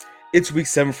It's week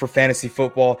 7 for fantasy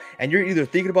football, and you're either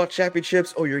thinking about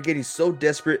championships or you're getting so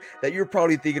desperate that you're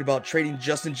probably thinking about trading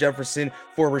Justin Jefferson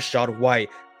for Rachaad White.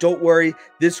 Don't worry,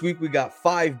 this week we got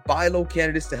 5 buy low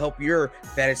candidates to help your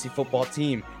fantasy football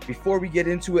team. Before we get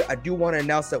into it, I do want to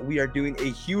announce that we are doing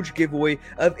a huge giveaway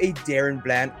of a Darren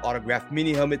Bland autographed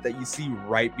mini helmet that you see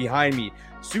right behind me.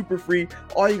 Super free.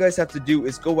 All you guys have to do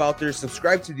is go out there,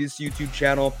 subscribe to this YouTube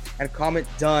channel, and comment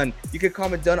done. You can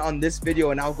comment done on this video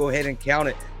and I'll go ahead and count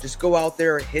it. Just go out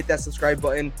there, hit that subscribe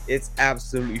button. It's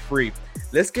absolutely free.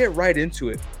 Let's get right into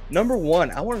it. Number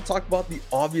 1, I want to talk about the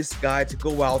obvious guy to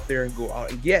go out there and go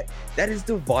out and get. That is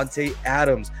Davante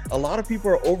Adams. A lot of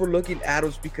people are overlooking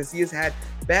Adams because he has had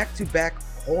back-to-back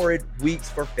horrid weeks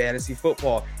for fantasy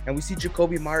football, and we see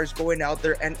Jakobi Meyers going out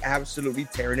there and absolutely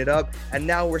tearing it up, and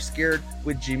now we're scared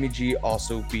with Jimmy G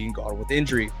also being gone with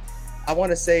injury. I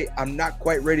want to say I'm not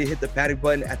quite ready to hit the panic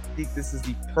button. I think this is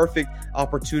the perfect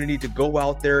opportunity to go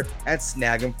out there and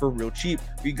snag him for real cheap.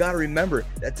 We got to remember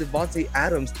that Davante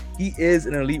Adams, he is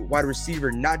an elite wide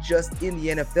receiver, not just in the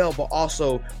NFL, but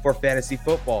also for fantasy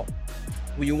football.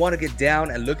 When you want to get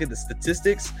down and look at the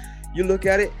statistics, you look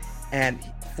at it and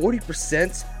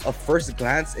 40% of first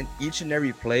glance in each and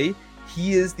every play,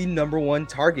 he is the number 1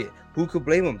 target. Who could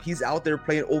blame him? He's out there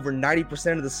playing over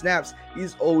 90% of the snaps.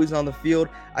 He's always on the field.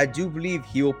 I do believe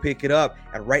he will pick it up.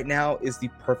 And right now is the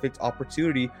perfect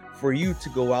opportunity for you to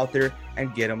go out there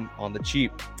and get him on the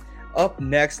cheap. Up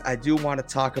next, I do want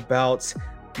to talk about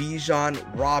Bijan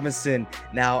Robinson.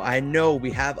 Now, I know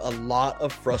we have a lot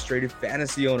of frustrated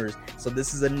fantasy owners, so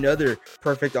this is another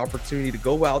perfect opportunity to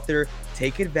go out there,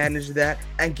 take advantage of that,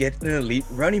 and get an elite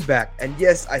running back. And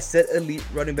yes, I said elite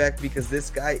running back because this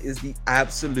guy is the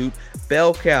absolute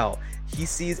bell cow. He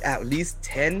sees at least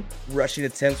 10 rushing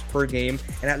attempts per game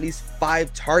and at least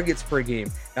 5 targets per game.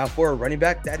 Now, for a running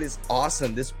back, that is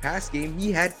awesome. This past game,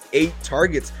 he had 8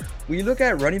 targets. When you look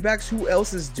at running backs, who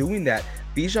else is doing that?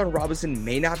 Bijan Robinson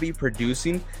may not be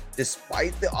producing.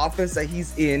 Despite the offense that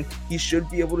he's in, he should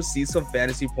be able to see some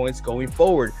fantasy points going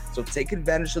forward. So take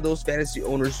advantage of those fantasy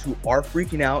owners who are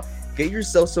freaking out. Get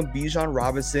yourself some Bijan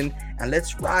Robinson and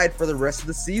let's ride for the rest of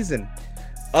the season.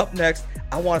 Up next,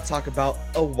 I want to talk about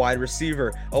a wide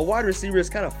receiver. A wide receiver is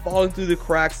kind of falling through the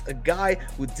cracks. A guy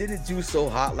who didn't do so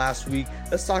hot last week.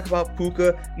 Let's talk about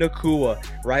Puka Nacua,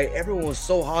 right? Everyone was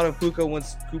so hot on Puka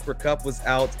once Cooper Kupp was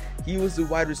out. He was the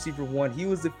wide receiver 1. He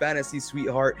was the fantasy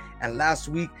sweetheart. And last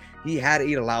week, he had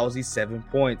a lousy 7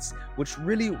 points, which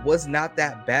really was not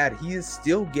that bad. He is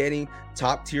still getting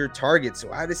top tier targets.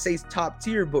 So I had to say top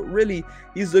tier, but really,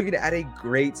 he's looking at a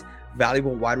great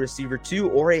valuable wide receiver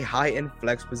 2 or a high-end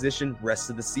flex position rest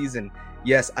of the season.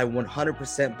 Yes, I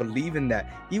 100% believe in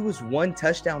that. He was 1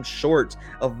 touchdown short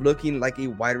of looking like a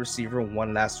wide receiver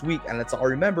 1 last week. And let's all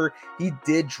remember, he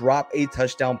did drop a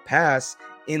touchdown pass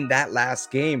in that last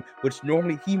game, which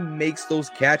normally he makes those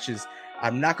catches.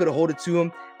 I'm not going to hold it to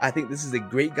him. I think this is a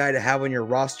great guy to have on your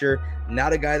roster.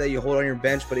 Not a guy that you hold on your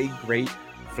bench, but a great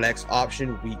flex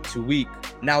option week to week.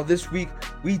 Now this week,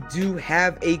 we do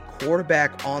have a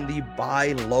quarterback on the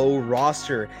buy low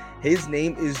roster. His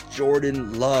name is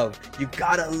Jordan Love. You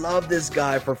gotta love this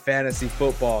guy for fantasy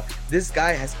football. This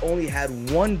guy has only had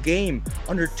 1 game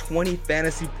under 20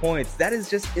 fantasy points. That is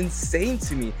just insane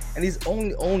to me. And he's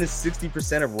only owned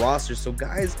 60% of rosters. So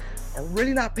guys are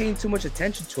really not paying too much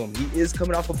attention to him. He is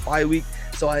coming off a bye week,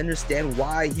 so I understand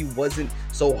why he wasn't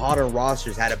so hot on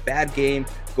rosters. Had a bad game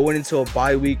going into a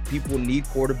bye week. People need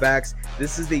quarterbacks.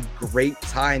 This is a great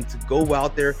time to go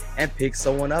out there and pick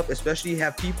someone up, especially you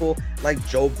have people like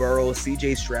Joe Burrow,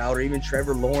 CJ Stroud, or even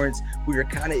Trevor Lawrence who you're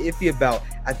kind of iffy about.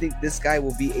 I think this guy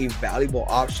will be a valuable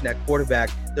option at quarterback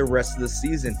the rest of the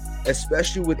season,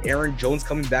 especially with Aaron Jones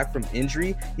coming back from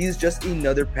injury. He's just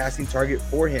another passing target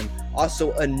for him.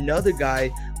 Also, another guy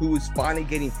who is finally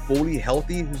getting fully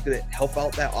healthy, who's going to help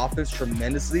out that offense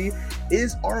tremendously,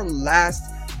 is our last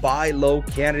buy low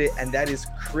candidate, and that is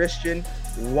Christian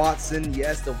Watson.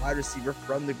 Yes, the wide receiver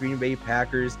from the Green Bay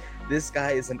Packers. This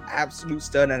guy is an absolute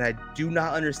stud, and I do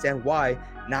not understand why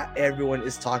not everyone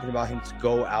is talking about him to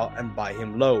go out and buy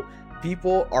him low.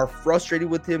 People are frustrated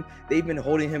with him. They've been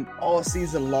holding him all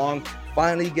season long.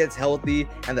 Finally gets healthy,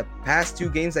 and the past 2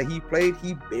 games that he played,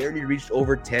 he barely reached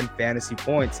over 10 fantasy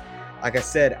points. Like I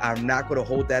said, I'm not going to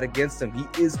hold that against him. He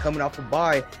is coming off a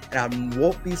bye, and I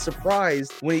won't be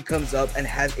surprised when he comes up and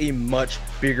has a much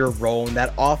bigger role in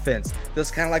that offense. That's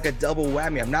kind of like a double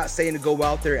whammy. I'm not saying to go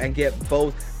out there and get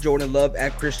both Jordan Love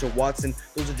and Christian Watson.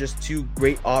 Those are just 2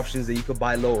 great options that you could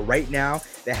buy low right now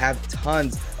that have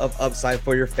tons of upside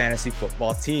for your fantasy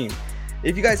football team.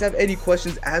 If you guys have any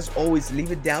questions, as always,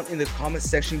 leave it down in the comment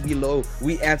section below.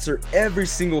 We answer every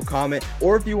single comment.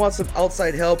 Or if you want some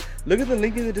outside help, look at the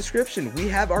link in the description. We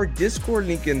have our Discord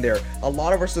link in there. A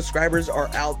lot of our subscribers are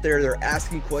out there. They're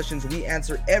asking questions. We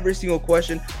answer every single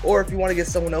question. Or if you want to get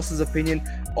someone else's opinion,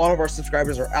 all of our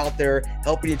subscribers are out there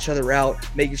helping each other out,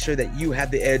 making sure that you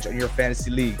have the edge on your fantasy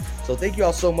league. So thank you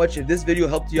all so much. If this video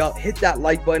helped you out, hit that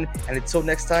like button. And until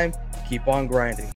next time, keep on grinding.